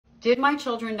Did my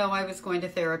children know I was going to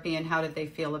therapy, and how did they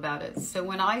feel about it? So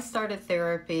when I started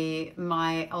therapy,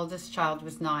 my eldest child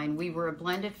was 9. We were a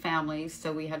blended family,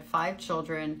 so we had 5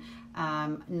 children,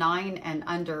 9 and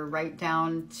under, right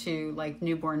down to like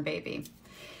newborn baby.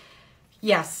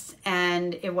 Yes,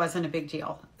 and it wasn't a big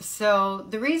deal. So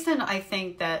the reason I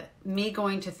think that me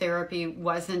going to therapy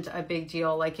wasn't a big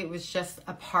deal, like it was just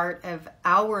a part of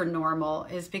our normal,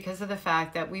 is because of the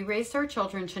fact that we raised our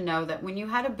children to know that when you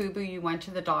had a boo-boo, you went to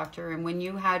the doctor, and when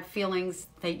you had feelings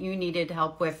that you needed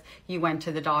help with, you went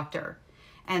to the doctor,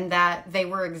 and that they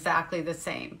were exactly the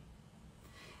same.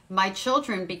 My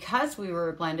children, because we were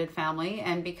a blended family,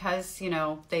 and because, you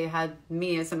know, they had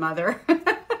me as a mother,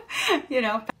 you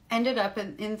know, ended up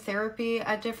in therapy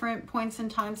at different points and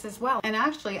times as well. And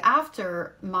actually,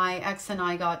 after my ex and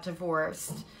I got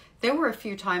divorced, there were a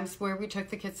few times where we took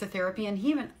the kids to therapy, and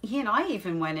he and I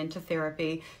even went into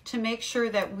therapy to make sure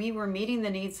that we were meeting the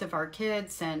needs of our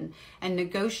kids and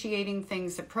negotiating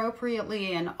things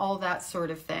appropriately and all that sort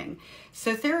of thing.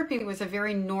 So therapy was a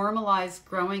very normalized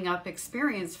growing up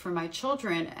experience for my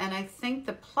children. And I think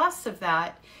the plus of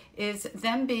that is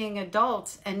them being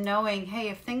adults and knowing, hey,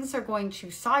 if things are going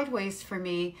too sideways for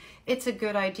me, it's a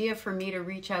good idea for me to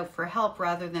reach out for help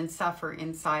rather than suffer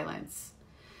in silence.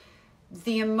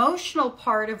 The emotional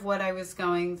part of what I was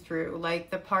going through,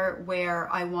 like the part where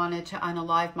I wanted to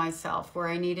unalive myself, where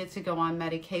I needed to go on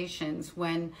medications,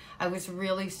 when I was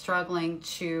really struggling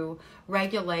to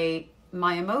regulate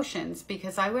my emotions,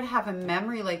 because I would have a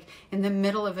memory, like in the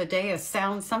middle of a day, a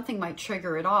sound, something might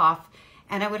trigger it off,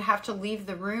 and I would have to leave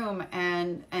the room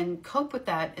and cope with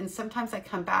that. And sometimes I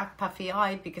come back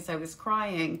puffy-eyed because I was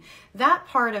crying. That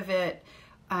part of it,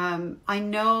 I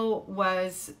know,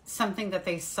 was something that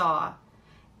they saw.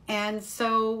 And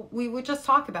so we would just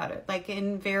talk about it, like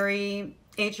in very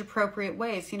age-appropriate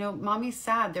ways. You know, Mommy's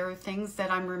sad. There are things that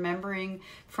I'm remembering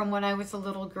from when I was a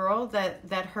little girl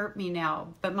that hurt me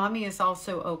now, but Mommy is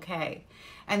also okay.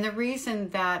 And the reason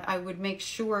that I would make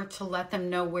sure to let them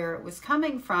know where it was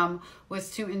coming from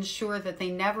was to ensure that they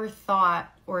never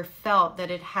thought or felt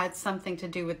that it had something to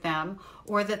do with them,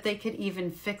 or that they could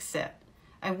even fix it.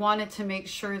 I wanted to make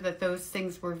sure that those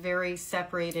things were very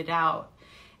separated out.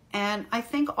 And I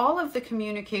think all of the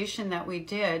communication that we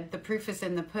did, the proof is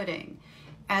in the pudding.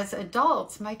 As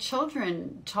adults, my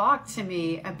children talk to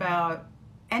me about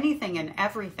anything and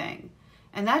everything.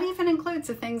 And that even includes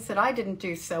the things that I didn't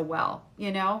do so well.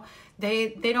 You know,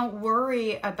 they don't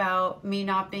worry about me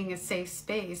not being a safe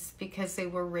space, because they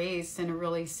were raised in a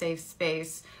really safe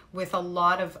space with a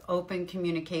lot of open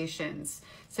communications.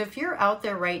 So if you're out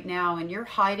there right now and you're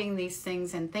hiding these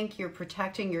things and think you're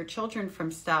protecting your children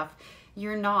from stuff,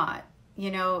 you're not.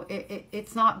 You know,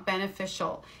 it's not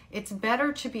beneficial. It's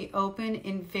better to be open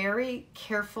in very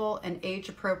careful and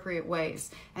age-appropriate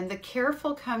ways. And the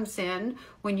careful comes in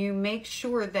when you make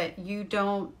sure that you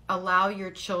don't allow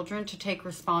your children to take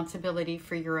responsibility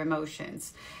for your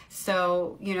emotions.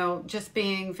 So, you know, just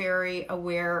being very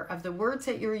aware of the words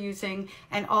that you're using,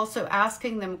 and also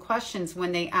asking them questions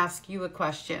when they ask you a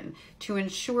question, to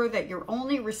ensure that you're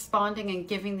only responding and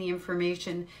giving the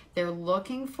information they're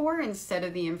looking for instead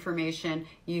of the information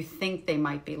you think they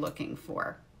might be looking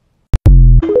for.